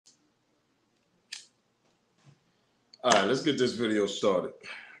All right, let's get this video started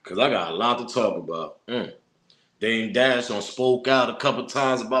because I got a lot to talk about. Dame Dash on spoke out a couple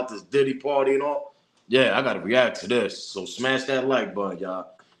times about this Diddy party and all. Yeah, I got to react to this. So smash that like button, y'all.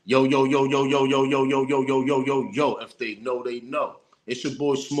 Yo, yo, yo, yo, yo, yo, yo, yo, yo, yo, yo, yo, yo. If they know, they know. It's your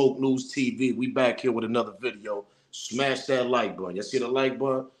boy Smoke News TV. We back here with another video. Smash that like button. You see the like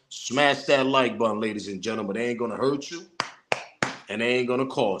button? Smash that like button, ladies and gentlemen. They ain't gonna hurt you. And they ain't gonna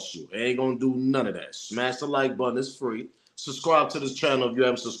cost you. They ain't gonna do none of that. Smash the like button, it's free. Subscribe to this channel if you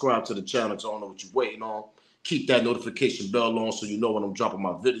haven't subscribed to the channel, so I don't know what you're waiting on. Keep that notification bell on so you know when I'm dropping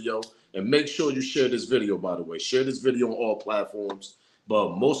my video. And make sure you share this video, by the way. Share this video on all platforms.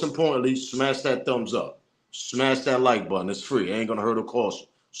 But most importantly, smash that thumbs up. Smash that like button. It's free. It ain't gonna hurt or cost you.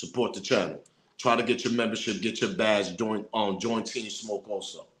 Support the channel. Try to get your membership, get your badge, join Team Smoke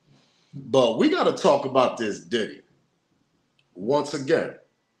also. But we gotta talk about this Diddy. Once again.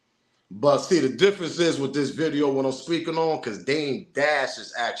 But see, the difference is with this video, what I'm speaking on, because Dame Dash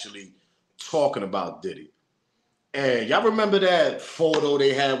is actually talking about Diddy. And y'all remember that photo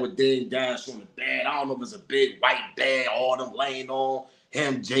they had with Dame Dash on the bed? I don't know if it's a big white bed, all them laying on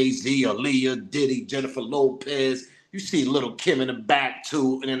him, Jay-Z, Aaliyah, Diddy, Jennifer Lopez. You see little Kim in the back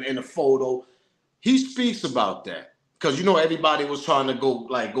too, in the photo. He speaks about that. Because you know everybody was trying to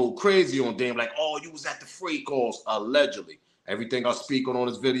go crazy on Dame, like, oh, you was at the free calls, allegedly. Everything I speak on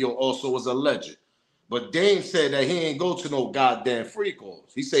this video also is alleged. But Dame said that he ain't go to no goddamn free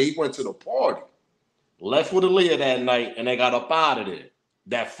calls. He said he went to the party, left with Aaliyah that night, and they got up out of there.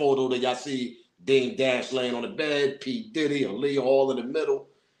 That photo that y'all see Dame Dash laying on the bed, P. Diddy, Aaliyah all in the middle.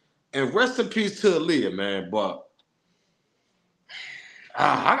 And rest in peace to Aaliyah, man. But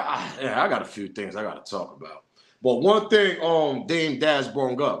I got a few things I got to talk about. But one thing Dame Dash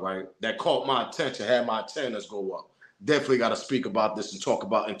brought up, right, that caught my attention, had my antennas go up. Definitely got to speak about this and talk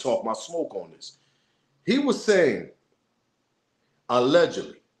my smoke on this. He was saying,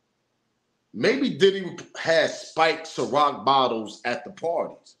 allegedly, maybe Diddy had spiked Ciroc bottles at the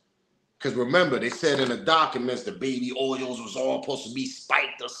parties. Because remember, they said in the documents the baby oils was all supposed to be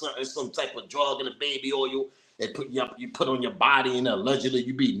spiked or something, some type of drug in the baby oil. They you put on your body and allegedly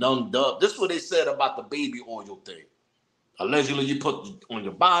you be numbed up. This is what they said about the baby oil thing. Allegedly you put on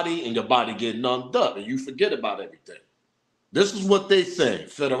your body and your body get numbed up and you forget about everything. This is what they say,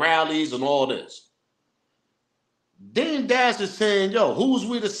 federales and all this. Dame Dash is saying, yo, who's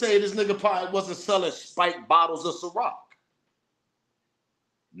we to say this nigga probably wasn't selling spiked bottles of Ciroc?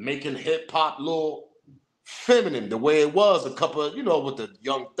 Making hip-hop a little feminine the way it was a couple of, with the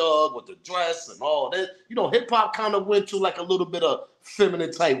Young Thug, with the dress and all that. Hip-hop kind of went to like a little bit of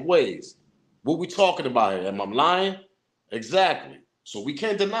feminine type ways. What we talking about here? Am I lying? Exactly. So we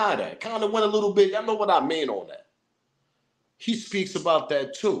can't deny that. Kind of went a little bit, y'all know what I mean on that. He speaks about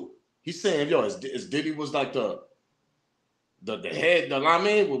that too. He's saying, yo, is Diddy was like the head,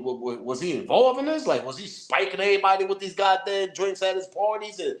 was he involved in this? Like, was he spiking everybody with these goddamn drinks at his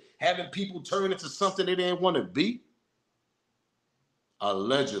parties and having people turn into something they didn't want to be?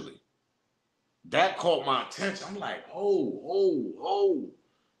 Allegedly. That caught my attention. I'm like, oh.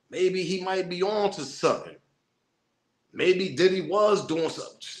 Maybe he might be on to something. Maybe Diddy was doing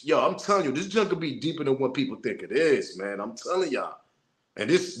something. Yo, I'm telling you, this junk could be deeper than what people think it is, man. I'm telling y'all. And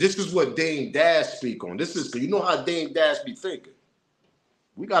this is what Dame Dash speak on. This is, because you know how Dame Dash be thinking.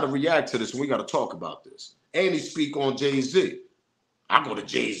 We got to react to this and we got to talk about this. And he speak on Jay-Z. I go to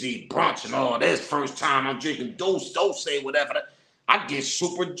Jay-Z brunch and all this. First time I'm drinking Dose, say whatever. I get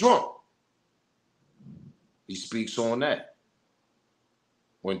super drunk. He speaks on that.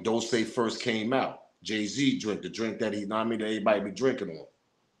 When Dose first came out. Jay-Z drink, the drink that that everybody be drinking on.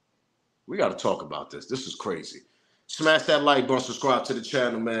 We got to talk about this. This is crazy. Smash that like button, subscribe to the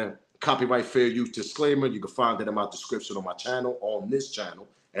channel, man. Copyright fair use disclaimer. You can find that in my description on my channel, on this channel.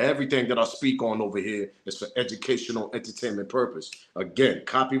 Everything that I speak on over here is for educational entertainment purpose. Again,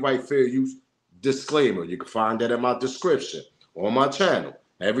 copyright fair use disclaimer. You can find that in my description on my channel.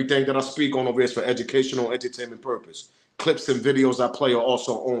 Everything that I speak on over here is for educational entertainment purpose. Clips and videos I play are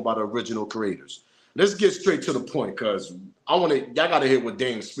also owned by the original creators. Let's get straight to the point, because y'all gotta hear what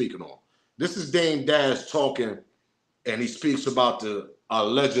Dame's speaking on. This is Dame Dash talking, and he speaks about the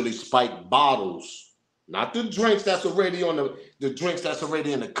allegedly spiked bottles, not the drinks that's already on the drinks that's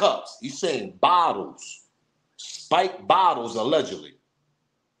already in the cups. He's saying bottles, spiked bottles allegedly.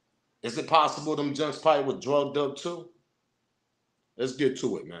 Is it possible them junks probably were drugged up too? Let's get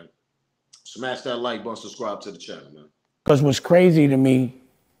to it, man. Smash that like button, subscribe to the channel, man. Because what's crazy to me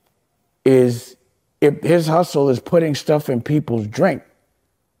is if his hustle is putting stuff in people's drink,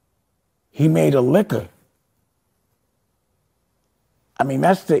 he made a liquor. I mean,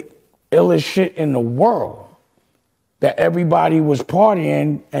 that's the illest shit in the world. that everybody was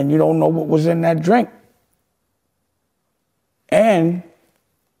partying and you don't know what was in that drink. And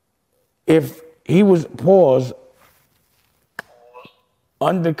if he was, pause,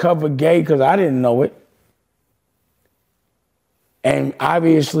 undercover gay, because I didn't know it, and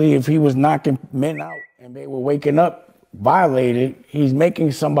obviously if he was knocking men out and they were waking up violated, he's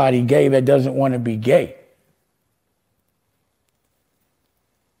making somebody gay that doesn't want to be gay.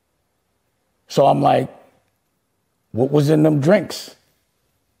 So I'm like, what was in them drinks?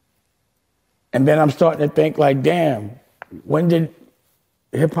 And then I'm starting to think like, damn, when did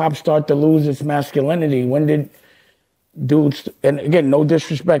hip hop start to lose its masculinity? When did dudes, and again, no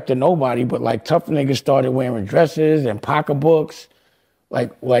disrespect to nobody, but like tough niggas started wearing dresses and pocketbooks.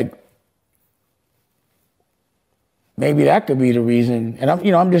 Like maybe that could be the reason. And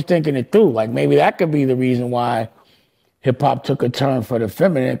I'm just thinking it through. Like maybe that could be the reason why hip hop took a turn for the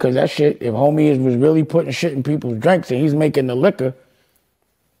feminine. Because that shit, if homie was really putting shit in people's drinks and he's making the liquor,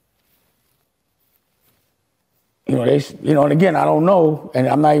 and again, I don't know, and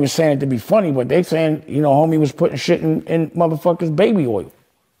I'm not even saying it to be funny, but they saying, homie was putting shit in motherfuckers' baby oil.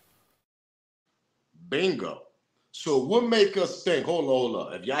 Bingo. So what make us think, hold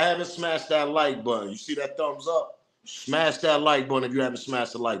up. If y'all haven't smashed that like button, you see that thumbs up? Smash that like button if you haven't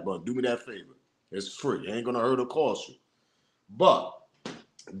smashed the like button. Do me that favor. It's free. It ain't gonna hurt or cost you. But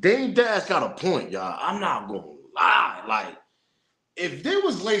Dame Dash got a point, y'all. I'm not gonna lie. Like, if they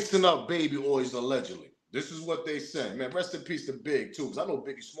was lacing up baby oils allegedly, this is what they said. Man, rest in peace to Big, too, because I know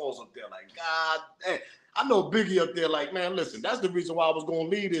Biggie Smalls up there like, God damn. I know Biggie up there like, man, listen, that's the reason why I was going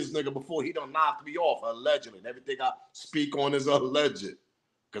to leave this nigga before he done knocked me off, allegedly. And everything I speak on is alleged.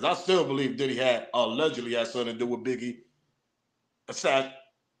 Because I still believe Diddy allegedly had something to do with Biggie.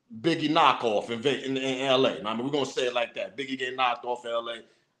 Biggie knockoff in L.A. Now, I mean, we're going to say it like that. Biggie getting knocked off in L.A.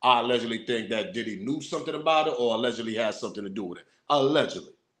 I allegedly think that Diddy knew something about it or allegedly had something to do with it.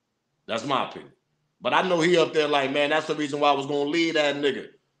 Allegedly. That's my opinion. But I know he up there like, man, that's the reason why I was going to leave that nigga.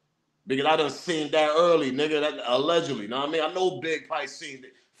 Because I done seen that early, nigga, that allegedly. You know what I mean? I know Big probably seen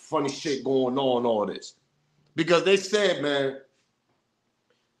funny shit going on, all this. Because they said, man,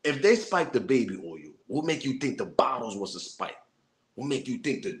 if they spiked the baby oil, what make you think the bottles was a spike? What make you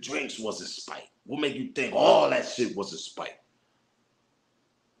think the drinks was a spike? What make you think all that shit was a spike?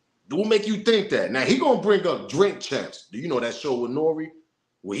 What make you think that? Now, he gonna bring up Drink Champs. Do you know that show with Nori?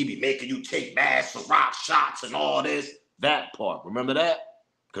 Where he be making you take bad Ciroc shots and all this, that part. Remember that?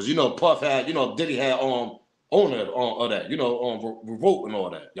 Because, Puff had, Diddy had owner of that, Revolt and all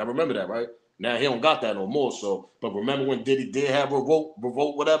that. Y'all remember that, right? Now he don't got that no more, so, but remember when Diddy did have Revolt,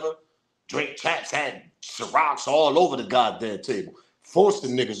 whatever? Drink Champs had Cirocs all over the goddamn table. Forced the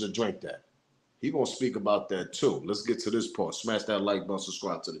niggas to drink that. He gonna speak about that too. Let's get to this part. Smash that like button,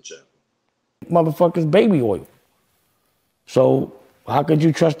 subscribe to the channel. Motherfuckers baby oil. So how could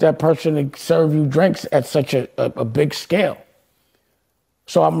you trust that person to serve you drinks at such a big scale?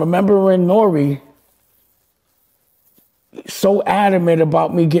 So I'm remembering Nori so adamant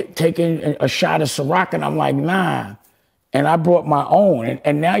about me taking a shot of Ciroc, and I'm like, nah. And I brought my own.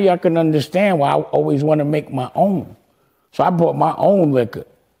 And now y'all can understand why I always want to make my own. So I brought my own liquor.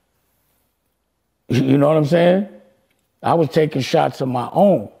 You know what I'm saying? I was taking shots of my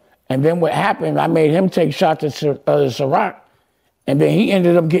own. And then what happened, I made him take shots of Ciroc. And then he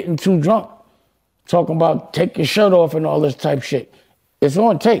ended up getting too drunk, talking about take your shirt off and all this type shit. It's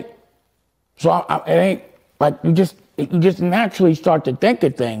on tape. So it ain't like you just naturally start to think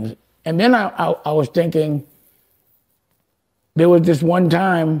of things. And then I was thinking, there was this one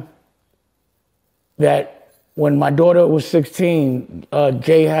time that when my daughter was 16,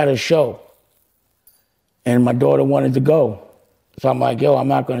 Jay had a show. And my daughter wanted to go. So I'm like, yo, I'm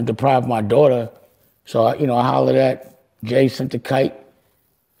not going to deprive my daughter. So, I hollered at Jay, sent the kite,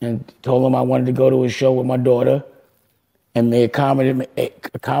 and told him I wanted to go to a show with my daughter. And they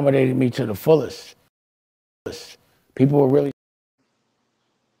accommodated me to the fullest. People were really...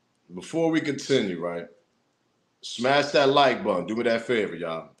 Before we continue, right? Smash that like button. Do me that favor,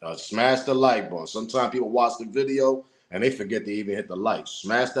 y'all. Smash the like button. Sometimes people watch the video and they forget to even hit the like.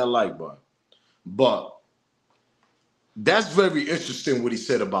 Smash that like button. But that's very interesting what he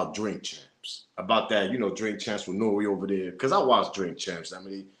said about Drink Champs. About that, Drink Champs with Nori over there. Because I watched Drink Champs. I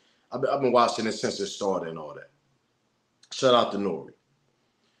mean, I've been watching it since it started and all that. Shout out to Nori.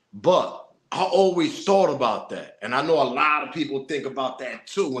 But I always thought about that. And I know a lot of people think about that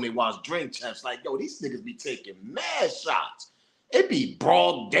too when they watch Drink Champs. Like, yo, these niggas be taking mad shots. It be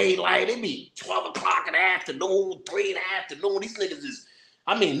broad daylight. It be 12 o'clock in the afternoon, 3 in the afternoon. These niggas is...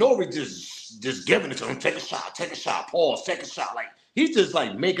 Nori just giving it to him. Take a shot, pause, take a shot. Like, he's just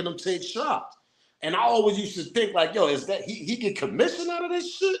like making them take shots. And I always used to think like, yo, is that he get commission out of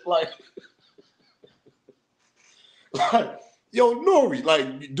this shit? Like, like, yo, Nori,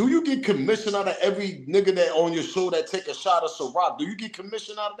 like, do you get commission out of every nigga that on your show that take a shot of Ciroc? Do you get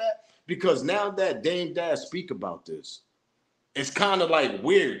commission out of that? Because now that Dame Dash speak about this, it's kind of like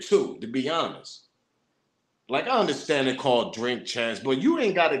weird too, to be honest. Like, I understand it called drink champs, but you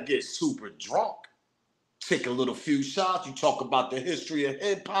ain't got to get super drunk. Take a little few shots. You talk about the history of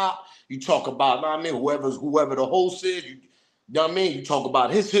hip hop. You talk about, you know what I mean, whoever the host is. You know what I mean? You talk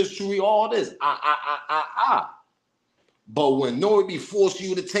about his history, all this. But when Nori be forcing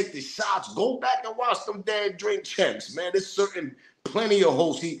you to take the shots, go back and watch them damn drink champs, man. There's plenty of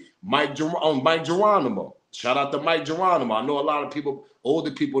hosts. Mike Geronimo. Shout out to Mike Geronimo. I know a lot of people, older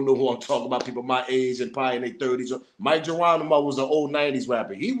people know who I'm talking about, people my age and probably in their 30s. Mike Geronimo was an old 90s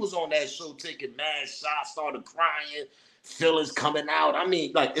rapper. He was on that show taking mad shots, started crying, feelings coming out. I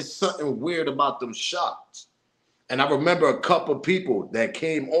mean, like, it's something weird about them shots. And I remember a couple of people that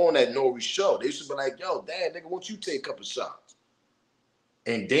came on that Nori show. They used to be like, yo, damn, nigga, won't you take a couple shots?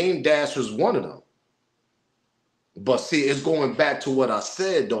 And Dame Dash was one of them. But see, it's going back to what I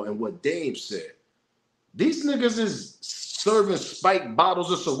said, though, and what Dame said. These niggas is serving spiked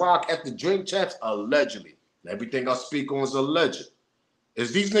bottles of Ciroc at the drink champs, allegedly. Everything I speak on is alleged.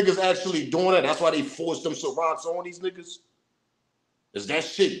 Is these niggas actually doing it? That's why they forced them Cirocs on these niggas? Is that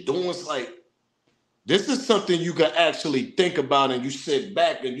shit doing, like, this is something you can actually think about and you sit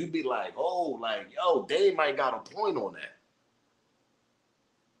back and you be like, oh, like, yo, they might got a point on that.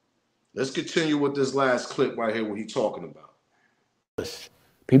 Let's continue with this last clip right here, what he's talking about.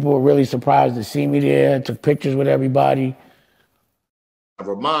 People were really surprised to see me there, took pictures with everybody. I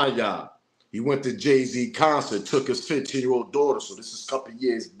remind y'all, he went to Jay-Z concert, took his 15-year-old daughter, so this is a couple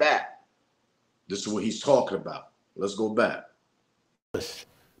years back. This is what he's talking about. Let's go back.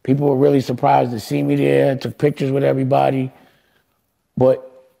 People were really surprised to see me there, took pictures with everybody.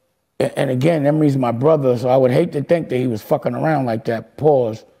 But, and again, Emery's my brother, so I would hate to think that he was fucking around like that,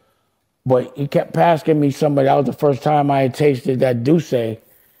 pause. But he kept passing me somebody. That was the first time I had tasted that Douce,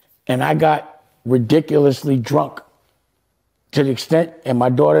 and I got ridiculously drunk to the extent, and my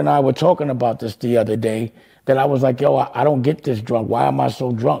daughter and I were talking about this the other day, that I was like, yo, I don't get this drunk. Why am I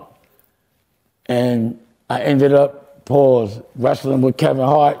so drunk? And I ended up, pause, wrestling with Kevin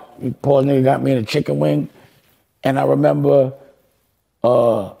Hart. Pause, nigga got me in a chicken wing. And I remember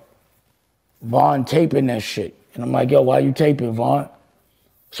Vaughn taping that shit. And I'm like, yo, why you taping, Vaughn?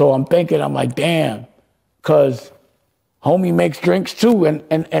 So I'm thinking, I'm like, damn, because homie makes drinks too. And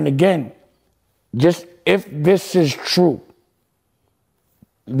again, just if this is true,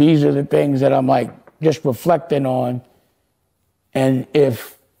 these are the things that I'm like just reflecting on. And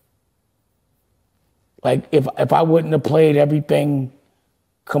if I wouldn't have played everything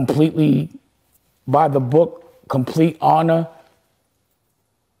completely by the book, complete honor,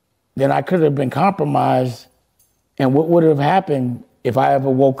 then I could have been compromised. And what would have happened if I ever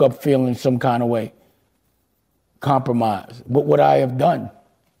woke up feeling some kind of way? Compromised. What would I have done?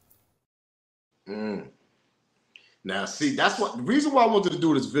 Now, see, that's what the reason why I wanted to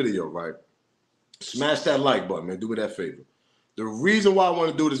do this video, right? Smash that like button, man. Do me that favor. The reason why I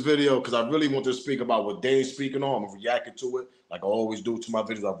want to do this video, because I really want to speak about what Dame's speaking on. I'm reacting to it like I always do to my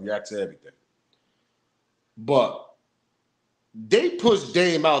videos. I react to everything. But they pushed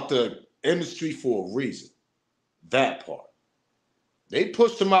Dame out the industry for a reason. That part. They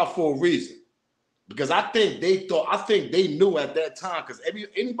pushed him out for a reason. Because I think they knew at that time, because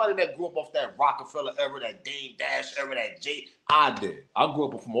anybody that grew up off that Rockefeller era, that Dame Dash era, that I did. I grew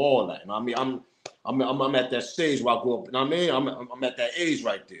up from all that. You know what I mean? I'm at that stage where I grew up. You know what I mean? I'm at that age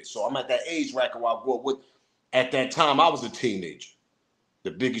right there. So I'm at that age bracket where I grew up with. At that time, I was a teenager.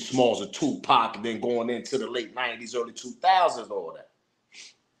 The Biggie Smalls of Tupac, and then going into the late 90s, early 2000s, all that.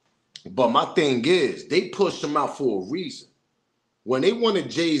 But my thing is, they pushed him out for a reason. When they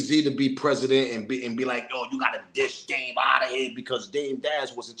wanted Jay-Z to be president and be like, oh, you got to dish Dame out of here because Dame Dash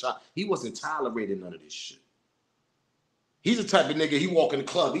he wasn't tolerating none of this shit. He's the type of nigga, he walk in the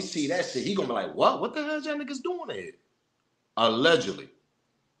club, he see that shit, he gonna be like, what? What the hell is y'all niggas doing here? Allegedly.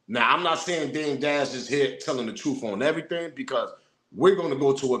 Now, I'm not saying Dame Dash is here telling the truth on everything, because we're gonna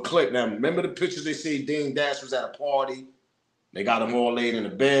go to a clip. Now, remember the pictures they say Dame Dash was at a party? They got him all laid in the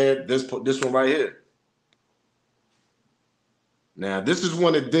bed. This one right here. Now, this is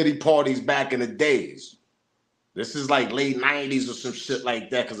one of Diddy parties back in the days. This is like late 90s or some shit like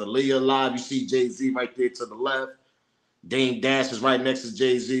that, because Aaliyah Live, you see Jay-Z right there to the left. Dame Dash is right next to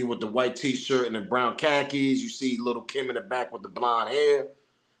Jay-Z with the white t-shirt and the brown khakis. You see Little Kim in the back with the blonde hair.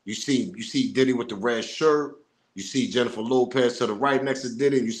 You see Diddy with the red shirt. You see Jennifer Lopez to the right next to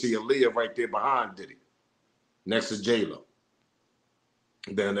Diddy, and you see Aaliyah right there behind Diddy, next to J-Lo.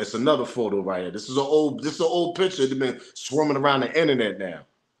 Then there's another photo right here. This is an old picture. They've been swarming around the internet now.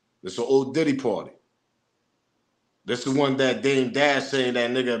 This is an old Diddy party. This is one that Dame Dash saying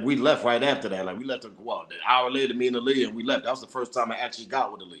that nigga, we left right after that. Like we left an hour later, me and Aaliyah, and we left. That was the first time I actually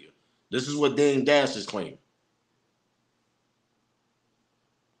got with Aaliyah. This is what Dame Dash is claiming.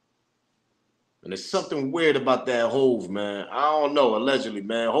 And there's something weird about that Hove, man. I don't know, allegedly,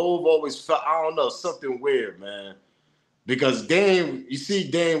 man. Hove always felt, I don't know, something weird, man. Because Dame, you see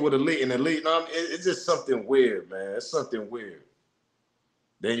Dame with Aaliyah and Aaliyah, it's just something weird, man. It's something weird.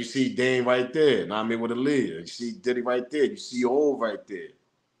 Then you see Dame right there, with Aaliyah. You see Diddy right there. You see Hove right there.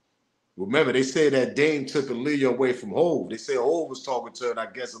 Remember, they say that Dame took Aaliyah away from Hove. They say Hove was talking to her, and I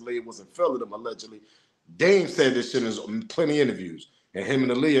guess Aaliyah wasn't feeling him, allegedly. Dame said this shit in plenty of interviews, and him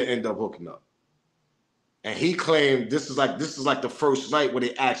and Aaliyah end up hooking up. And he claimed this is like the first night where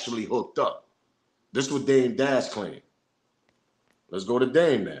they actually hooked up. This is what Dame Dash claimed. Let's go to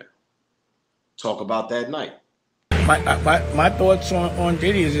Dame now. Talk about that night. My thoughts on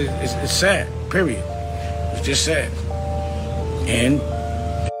Diddy is it's sad, period. It's just sad. And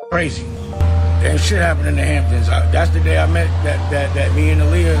crazy. And shit happened in the Hamptons. That's the day I met that me and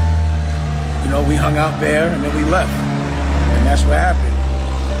Aaliyah, you know, we hung out there and then we left. And that's what happened.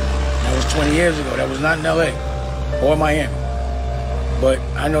 That was 20 years ago. That was not in LA or Miami. But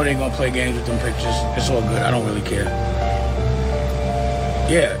I know they're gonna play games with them pictures. It's all good. I don't really care.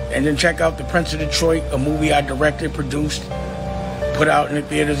 Yeah, and then check out The Prince of Detroit, a movie I directed, produced, put out in the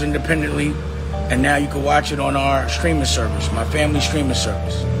theaters independently, and now you can watch it on our streaming service, my family streaming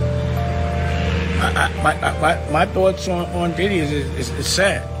service. My thoughts on Diddy is it's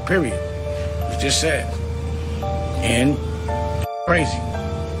sad, period. It's just sad. And crazy.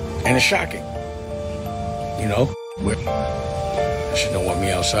 And it's shocking. You know? She don't want me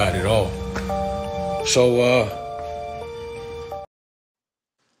outside at all. So,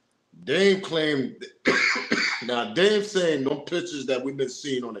 Dame claimed, now Dame saying no pictures that we've been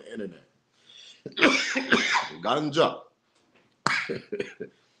seeing on the internet. Got him jumped.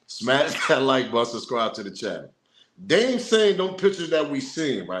 Smash that like button, subscribe to the channel. Dame saying no pictures that we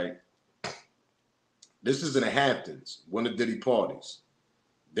seen, right? This is in the Hamptons, one of Diddy parties.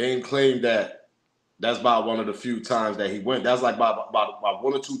 Dame claimed that that's about one of the few times that he went. That's like about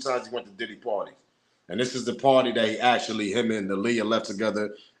 1 or 2 times he went to Diddy parties. And this is the party that him and Aaliyah left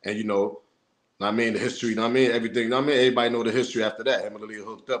together. And, you know, the history, everything. Everybody know the history after that. Him and Aaliyah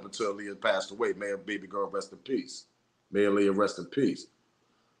hooked up until Aaliyah passed away. May her baby girl rest in peace. May Aaliyah rest in peace.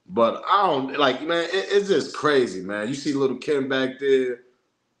 But I don't, it's just crazy, man. You see little Kim back there.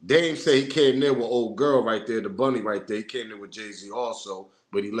 Dame say he came there with old girl right there, the bunny right there. He came there with Jay-Z also,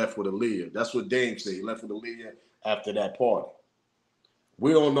 but he left with Aaliyah. That's what Dame said. He left with Aaliyah after that party.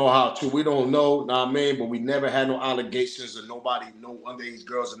 We don't know how to. We don't know, but we never had no allegations of nobody, no underage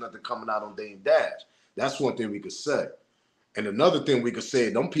girls or nothing coming out on Dame Dash. That's one thing we could say. And another thing we could say,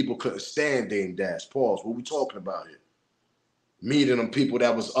 them people couldn't stand Dame Dash. Pause. What we talking about here? Meeting them people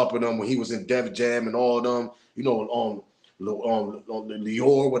that was up in them when he was in Def Jam and all them, you know, on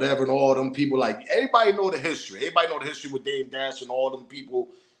Lior, whatever, and all them people. Like, everybody know the history. Everybody know the history with Dame Dash and all them people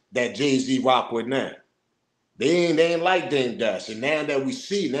that Jay-Z rock with now. They ain't like Dame Dash. And now that we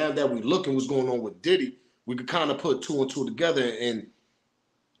looking what's going on with Diddy, we could kind of put 2 and 2 together and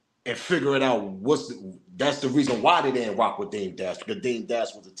figure it out. That's the reason why they didn't rock with Dame Dash, because Dame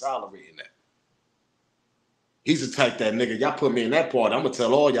Dash wasn't tolerating that. He's the type that nigga, y'all put me in that part, I'm gonna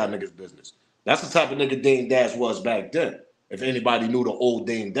tell all y'all niggas business. That's the type of nigga Dame Dash was back then. If anybody knew the old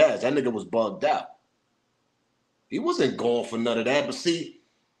Dame Dash, that nigga was bugged out. He wasn't going for none of that, but see,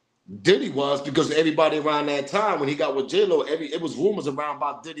 Diddy was, because everybody around that time when he got with J-Lo, it was rumors around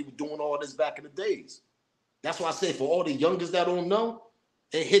about Diddy doing all this back in the days. That's why I say for all the youngers that don't know,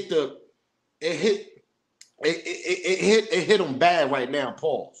 it hit them bad right now.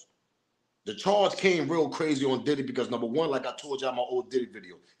 Pause. The charge came real crazy on Diddy because number one, like I told y'all in my old Diddy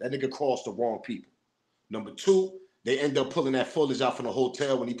video, that nigga crossed the wrong people. Number two, they end up pulling that footage out from the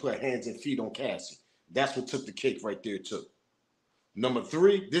hotel when he put hands and feet on Cassie. That's what took the cake right there too. Number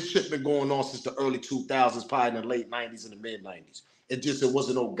three, this shit been going on since the early 2000s, probably in the late 90s and the mid 90s. It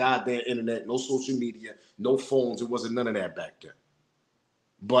wasn't no goddamn internet, no social media, no phones. It wasn't none of that back then.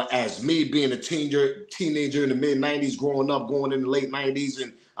 But as me being a teenager in the mid 90s, growing up, going in the late 90s,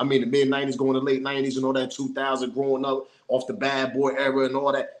 and the mid 90s, going to late 90s and all that 2000, growing up off the Bad Boy era and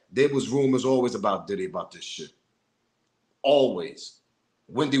all that, there was rumors always about Diddy about this shit. Always.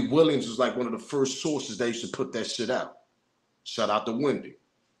 Wendy Williams was like one of the first sources that used to put that shit out. Shout out to Wendy.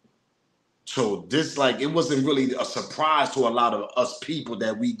 So this, like, it wasn't really a surprise to a lot of us people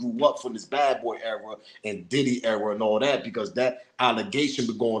that we grew up from this Bad Boy era and Diddy era and all that, because that allegation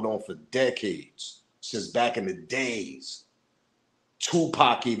been going on for decades, since back in the days.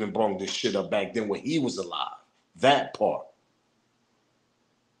 Tupac even brought this shit up back then when he was alive. That part.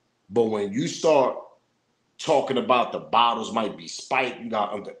 But when you start talking about the bottles might be spiked, you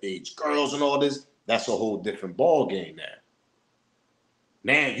got underage girls and all this, that's a whole different ball game now.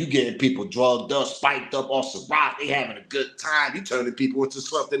 Now you getting people drugged up, spiked up off Ciroc, they having a good time. You turning people into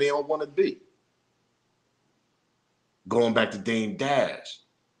something they don't want to be. Going back to Dame Dash,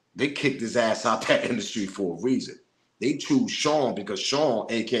 they kicked his ass out that industry for a reason. They choose Sean because Sean,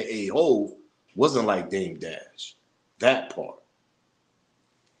 aka Hov, wasn't like Dame Dash. That part.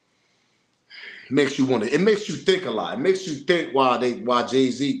 Makes you want to. It makes you think a lot. It makes you think why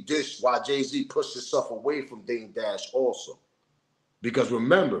Jay-Z pushed himself away from Dame Dash also. Because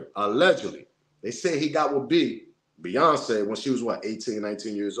remember, allegedly, they say he got with Beyonce when she was, what, 18,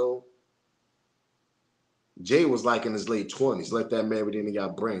 19 years old? Jay was like in his late 20s. Let that married in and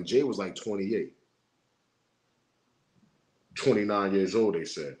got brain. Jay was like 28. 29 years old, they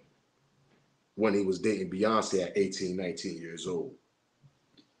said, when he was dating Beyonce at 18, 19 years old.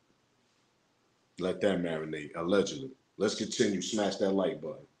 Let that marinate, allegedly. Let's continue. Smash that like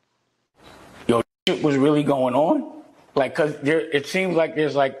button. Yo, shit was really going on? Like, cause it seems like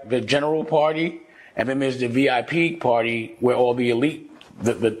there's like the general party, and then there's the VIP party where all the elite,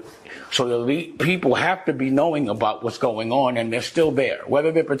 so the elite people have to be knowing about what's going on, and they're still there,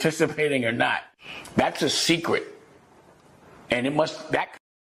 whether they're participating or not. That's a secret, and it must that.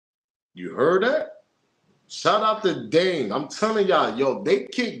 You heard that? Shout out to Dame. I'm telling y'all, yo, they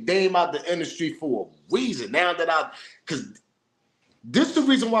kicked Dame out the industry for a reason. Now that because this is the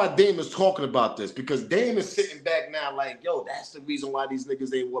reason why Dame is talking about this, because Dame is sitting back now like, yo, that's the reason why these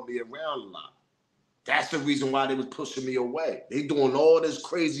niggas ain't want me around a lot. That's the reason why they was pushing me away. They doing all this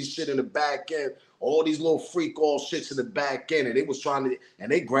crazy shit in the back end, all these little freak all shits in the back end, and they was trying to, and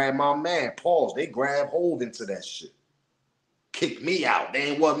they grabbed my man, Pauls. They grabbed Hov into that shit. Kicked me out. They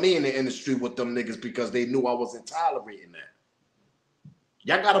ain't want me in the industry with them niggas because they knew I wasn't tolerating that.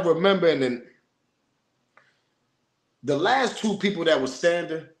 Y'all gotta remember, and then the last two people that was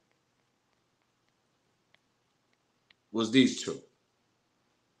standing was these two.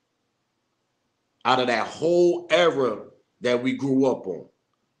 Out of that whole era that we grew up on,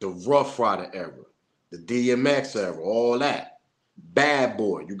 the Rough Rider era, the DMX era, all that. Bad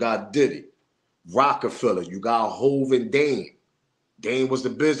Boy, you got Diddy. Rockefeller, you got Hov and Dame. Dame was the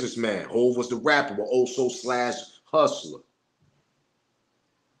businessman. Hov was the rapper, but also slash hustler.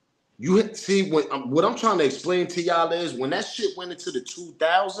 You see, what I'm trying to explain to y'all is when that shit went into the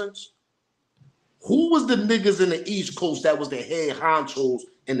 2000s, who was the niggas in the East Coast that was the head honchos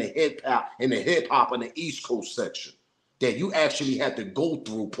in the hip hop in the East Coast section that you actually had to go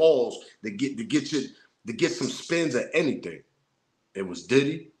through pause to get some spins or anything? It was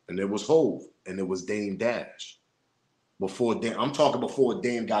Diddy and it was Hov and it was Dame Dash. I'm talking before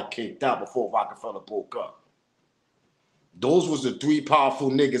Dame got kicked out, before Rockefeller broke up. Those was the three powerful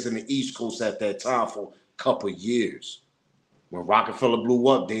niggas in the East Coast at that time for a couple of years. When Rockefeller blew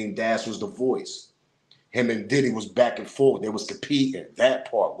up, Dame Dash was the voice. Him and Diddy was back and forth. They was competing. That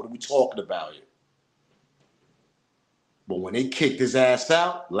part. What are we talking about here? But when they kicked his ass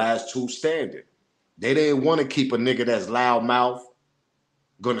out, last two standing. They didn't want to keep a nigga that's loud mouth,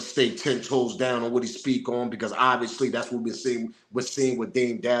 gonna stay 10 toes down on what he speak on, because obviously that's what we're seeing with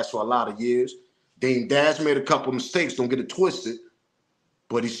Dame Dash for a lot of years. Dame Dash made a couple mistakes, don't get it twisted,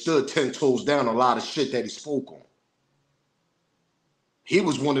 but he stood 10 toes down on a lot of shit that he spoke on. He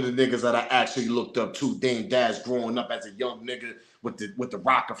was one of the niggas that I actually looked up to, Dame Dash, growing up as a young nigga with the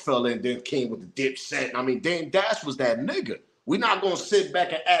Rockefeller, and then came with the Dipset. I mean, Dame Dash was that nigga. We're not gonna sit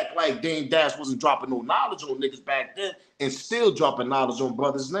back and act like Dame Dash wasn't dropping no knowledge on niggas back then and still dropping knowledge on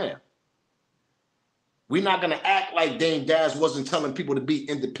brothers now. We're not gonna act like Dame Dash wasn't telling people to be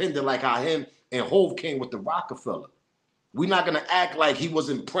independent like how him and Hov came with the Rockefeller. We're not gonna act like he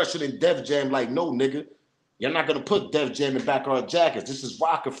wasn't pressuring Def Jam like, no, nigga. You're not gonna put Def Jam in back of our jackets. This is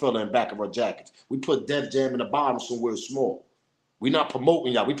Rockefeller in back of our jackets. We put Def Jam in the bottom somewhere small. We're not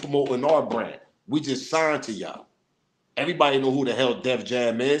promoting y'all. We promoting our brand. We just signed to y'all. Everybody know who the hell Def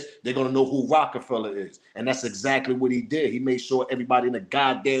Jam is. They're gonna know who Rockefeller is. And that's exactly what he did. He made sure everybody in the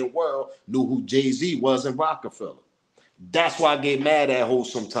goddamn world knew who Jay-Z was and Rockefeller. That's why I get mad at Hov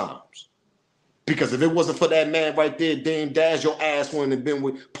sometimes. Because if it wasn't for that man right there, Dame Dash, your ass wouldn't have been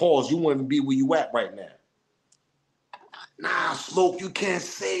with Pauls. You wouldn't be where you at right now. Nah, Smoke, you can't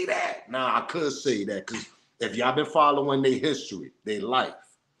say that. Nah, I could say that, because if y'all been following their history, their life,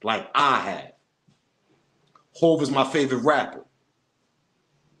 like I have. Hov is my favorite rapper.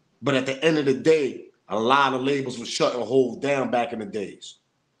 But at the end of the day, a lot of labels were shutting Hov down back in the days.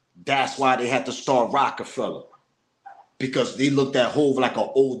 That's why they had to start Rockefeller. Because they looked at Hov like an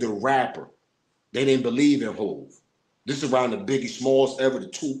older rapper. They didn't believe in Hov. This is around the Biggie Smalls era, the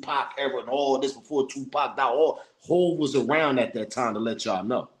Tupac era, and all this before Tupac died. Hov was around at that time to let y'all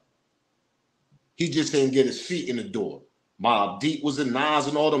know. He just didn't get his feet in the door. Mobb Deep was in, Nas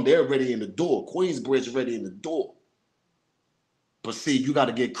and all them, they're already in the door. Queensbridge already in the door. But see, you got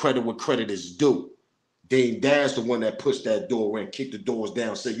to get credit where credit is due. Dame Dash the one that pushed that door in, kicked the doors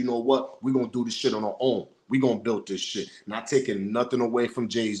down, said, you know what? We're going to do this shit on our own. We're going to build this shit. Not taking nothing away from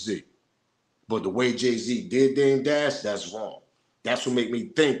Jay-Z. But the way Jay-Z did Dame Dash, that's wrong. That's what made me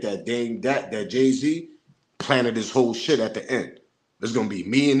think that that Jay-Z planted his whole shit at the end. There's going to be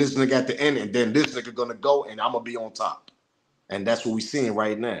me and this nigga at the end, and then this nigga going to go, and I'm going to be on top. And that's what we're seeing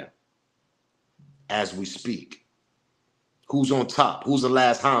right now as we speak. Who's on top? Who's the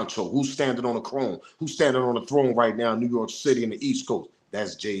last honcho? Who's standing on the throne? Who's standing on the throne right now in New York City and the East Coast?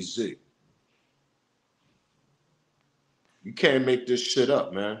 That's Jay-Z. You can't make this shit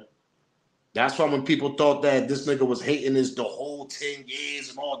up, man. That's why when people thought that this nigga was hating this the whole 10 years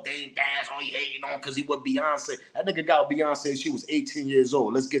and all Dame Dash, all he hating on because he was Beyonce. That nigga got Beyonce, she was 18 years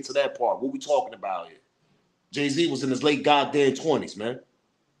old. Let's get to that part. What we talking about here? Jay-Z was in his late goddamn 20s, man.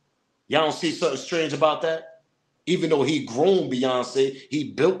 Y'all don't see something strange about that? Even though he grown Beyonce, he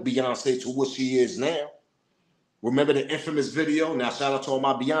built Beyonce to what she is now. Remember the infamous video? Now, shout out to all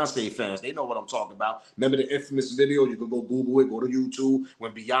my Beyonce fans. They know what I'm talking about. Remember the infamous video? You can go Google it, go to YouTube.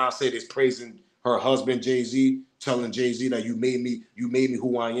 When Beyonce is praising her husband, Jay-Z, telling Jay-Z that you made me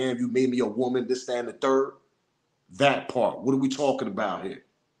who I am. You made me a woman, this, that, and the third. That part. What are we talking about here?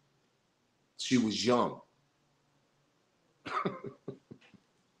 She was young.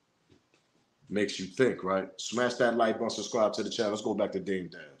 Makes you think, right? Smash that like button, subscribe to the channel. Let's go back to Dame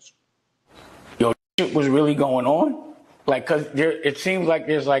Dash. Yo, shit was really going on? Like, cause it seems like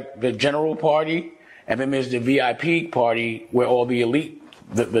there's like the general party, and then there's the VIP party where all the elite,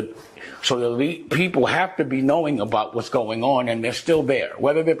 so the elite people have to be knowing about what's going on, and they're still there,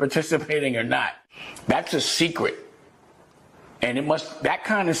 whether they're participating or not. That's a secret. And it must, that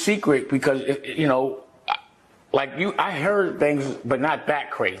kind of secret, because, you know, like I heard things, but not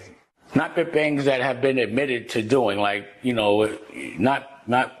that crazy. Not the things that have been admitted to doing, like, you know,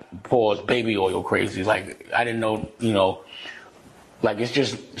 not pause baby oil crazy. Like, I didn't know, you know, like, it's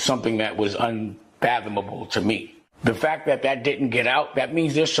just something that was unfathomable to me. The fact that that didn't get out, that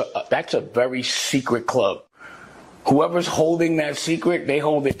means that's a very secret club. Whoever's holding that secret, they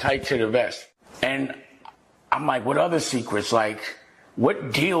hold it tight to the vest. And I'm like, what other secrets? Like,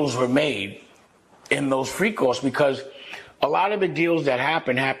 what deals were made in those freak-offs? Because a lot of the deals that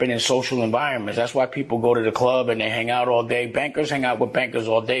happen in social environments. That's why people go to the club and they hang out all day. Bankers hang out with bankers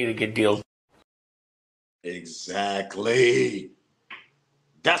all day to get deals. Exactly.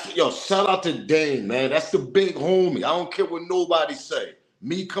 That's what, yo, shout out to Dame, man. That's the big homie. I don't care what nobody say.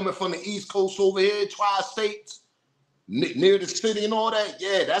 Me coming from the East Coast over here, tri-states, near the city and all that.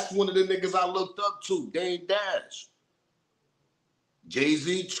 Yeah, that's one of the niggas I looked up to, Dame Dash.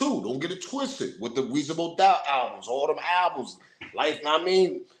 Jay-Z too, don't get it twisted with the Reasonable Doubt albums, all them albums. Life, I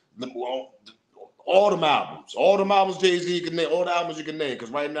mean, all them albums Jay-Z can name, all the albums you can name, because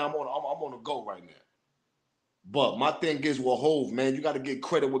right now I'm on a go right now. But my thing is with Hov, man, you got to get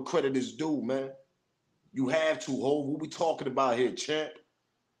credit where credit is due, man. You have to, Hov. What we talking about here, champ?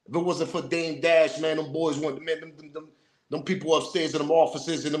 If it wasn't for Dame Dash, man, them boys went, man, them people upstairs in them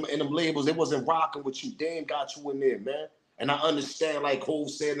offices and them labels, they wasn't rocking with you. Dame got you in there, man. And I understand, like Hov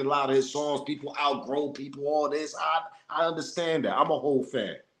said in a lot of his songs, people outgrow people, all this. I understand that. I'm a Hov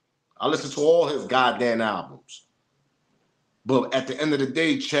fan. I listen to all his goddamn albums. But at the end of the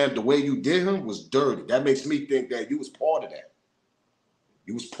day, champ, the way you did him was dirty. That makes me think that you was part of that.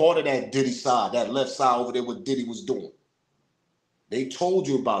 You was part of that Diddy side, that left side over there what Diddy was doing. They told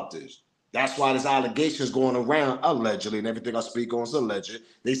you about this. That's why there's allegations going around, allegedly, and everything I speak on is alleged.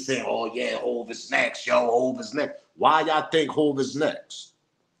 They say, oh yeah, Hov is next, yo, Hov is next. Why y'all think Hov is next?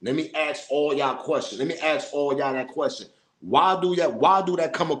 Let me ask all y'all questions. Let me ask all y'all that question. Why do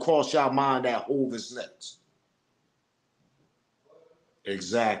that come across y'all mind that Hov is next?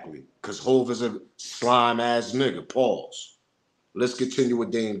 Exactly. Because Hov is a slime-ass nigga. Pause. Let's continue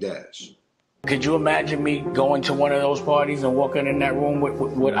with Dame Dash. Could you imagine me going to one of those parties and walking in that room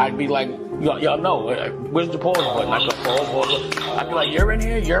with I'd be like, y'all know, where's the pause button? I'd go, pause. I'd be like, you're in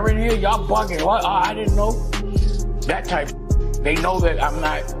here, y'all bugging. What? I didn't know. That type. They know that I'm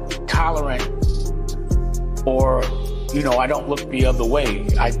not tolerant or you know, I don't look the other way.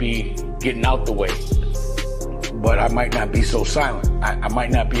 I'd be getting out the way. But I might not be so silent. I might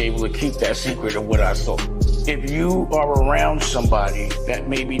not be able to keep that secret of what I saw. If you are around somebody that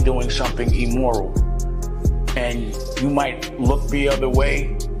may be doing something immoral, and you might look the other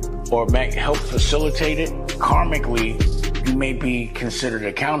way or might help facilitate it, karmically, you may be considered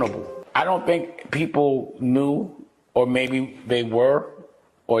accountable. I don't think people knew, or maybe they were,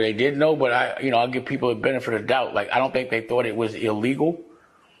 or they did know, but I'll give people the benefit of the doubt. Like, I don't think they thought it was illegal,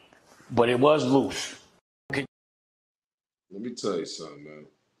 but it was loose. Let me tell you something, man.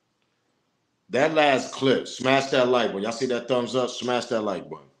 That last clip, smash that like button. Y'all see that thumbs up? Smash that like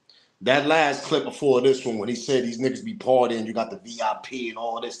button. That last clip before this one, when he said these niggas be partying, you got the VIP and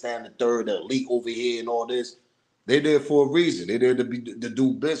all this, that and the third, the elite over here and all this. They there for a reason. They there to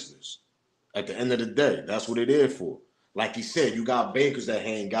do business. At the end of the day, that's what they there for. Like he said, you got bankers that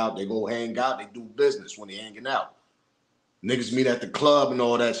hang out. They go hang out. They do business when they hanging out. Niggas meet at the club and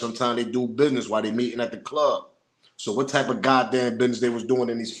all that. Sometimes they do business while they meeting at the club. So what type of goddamn business they was doing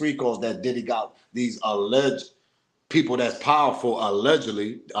in these free calls that Diddy got these alleged people that's powerful,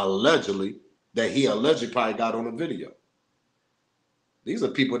 allegedly, that he allegedly probably got on a video. These are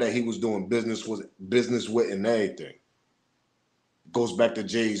people that he was doing business with and everything. Goes back to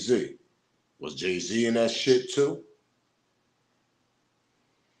Jay-Z. Was Jay-Z in that shit too?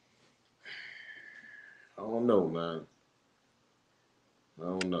 I don't know, man. I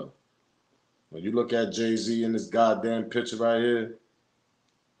don't know. When you look at Jay-Z in this goddamn picture right here,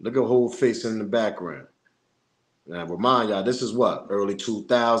 look at whole face in the background. Now, remind y'all, this is what? Early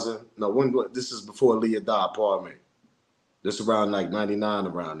 2000? No, this is before Aaliyah died, pardon me. This around like 99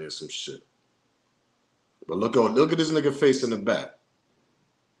 around there, some shit. But look at this nigga face in the back.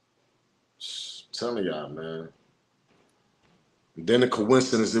 I'm telling y'all, man. And then the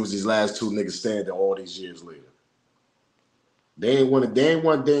coincidence, it was these last two niggas standing all these years later. They ain't want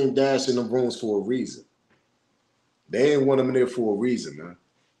Dame Dash in them rooms for a reason. They ain't want him in there for a reason, man.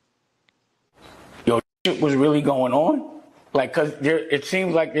 Yo, shit was really going on? Like, cause it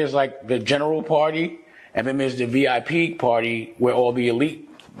seems like there's like the general party, and then there's the VIP party where all the elite,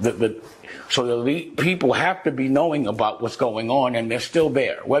 so the elite people have to be knowing about what's going on, and they're still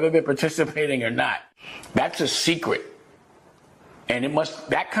there, whether they're participating or not. That's a secret. And it must,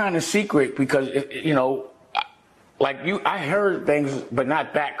 that kind of secret, because, I heard things, but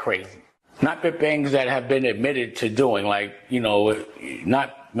not that crazy. Not the things that have been admitted to doing, like,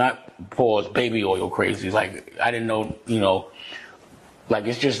 not Paul's baby oil crazy. Like, I didn't know, like,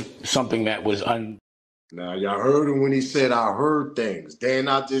 it's just something that was Now, y'all heard him when he said, I heard things. Then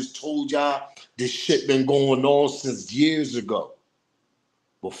I just told y'all this shit been going on since years ago.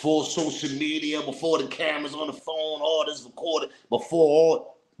 Before social media, before the cameras on the phone, all this recorded,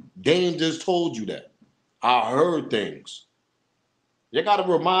 Dame just told you that. I heard things. You got to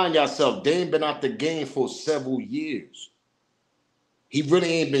remind yourself, Dame been out the game for several years. He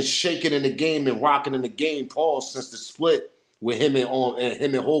really ain't been shaking in the game and rocking in the game, Paul, since the split with him and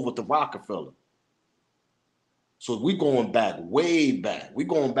Hov with the Rockefeller. So we going back, way back. We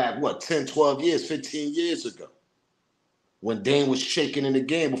going back, what, 10, 12 years, 15 years ago, when Dame was shaking in the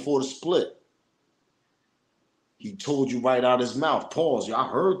game before the split. He told you right out his mouth, pause, y'all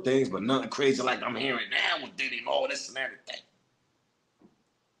heard things, but nothing crazy like I'm hearing now with Diddy and all this and everything.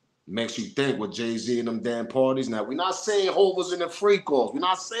 Makes you think with Jay-Z and them damn parties. Now, we're not saying Hov was in the free calls. We're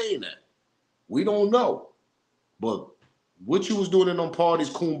not saying that. We don't know. But what you was doing in them parties,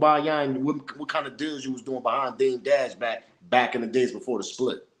 Kumbaya, and what kind of deals you was doing behind Dame Dash back in the days before the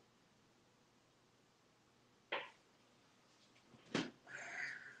split.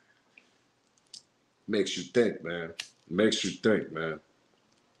 Makes you think, man. Makes you think, man.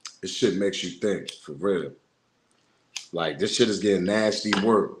 This shit makes you think, for real. Like, this shit is getting nasty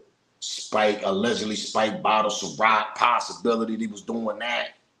work. Allegedly Spike bottles of rock, possibility he was doing that.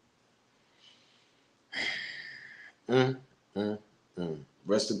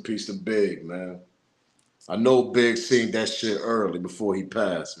 Rest in peace to Big, man. I know Big seen that shit early before he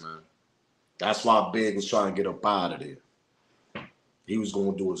passed, man. That's why Big was trying to get up out of there. He was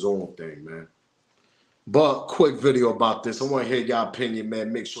going to do his own thing, man. But quick video about this. I want to hear y'all opinion,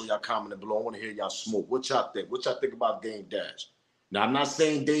 man. Make sure y'all comment below. I want to hear y'all smoke. What y'all think? What y'all think about Dame Dash? Now, I'm not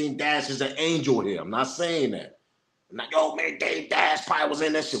saying Dame Dash is an angel here. I'm not saying that. I'm like, yo, man, Dame Dash probably was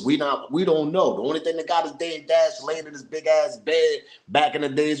in that shit. We don't know. The only thing that got is Dame Dash laying in his big ass bed back in the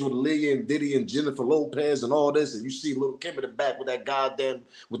days with Aaliyah and Diddy and Jennifer Lopez and all this. And you see little Kim in the back with that goddamn,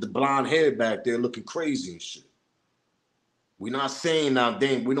 with the blonde hair back there looking crazy and shit. We're not saying now,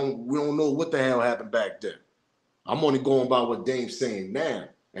 Dame, we don't know what the hell happened back then. I'm only going by what Dame's saying now.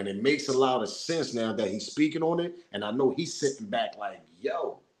 And it makes a lot of sense now that he's speaking on it. And I know he's sitting back like,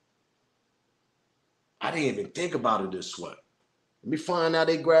 yo, I didn't even think about it this way. Let me find out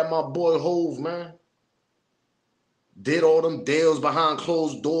they grabbed my boy Hove, man. Did all them deals behind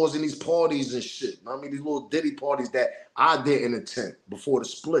closed doors in these parties and shit. I mean, these little Diddy parties that I didn't attend before the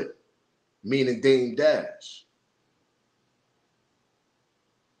split. Meaning Dame Dash.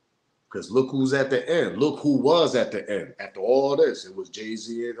 Because look who's at the end. Look who was at the end. After all this, it was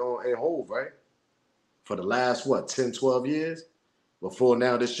Jay-Z and Hove, right? For the last, what, 10, 12 years? Before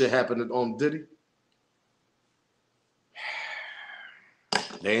now this shit happened on Diddy.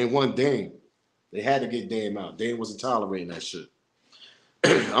 They ain't want Dame. They had to get Dame out. Dame wasn't tolerating that shit.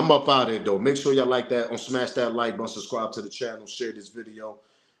 I'm up out of here, though. Make sure y'all like that. Smash that like button. Subscribe to the channel. Share this video.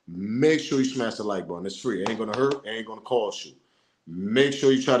 Make sure you smash the like button. It's free. It ain't going to hurt. It ain't going to cost you. Make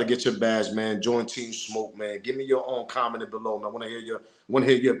sure you try to get your badge, man. Join Team Smoke, man. Give me your own comment below. I want to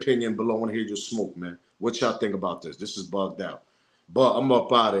hear your opinion below. I want to hear your smoke, man. What y'all think about this? This is bugged out. But I'm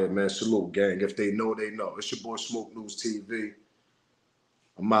up out of here, man. Salute, gang. If they know, they know. It's your boy Smoke News TV.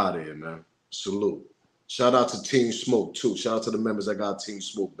 I'm out of here, man. Salute. Shout out to Team Smoke, too. Shout out to the members that got Team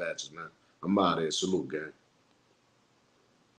Smoke badges, man. I'm out of here. Salute, gang.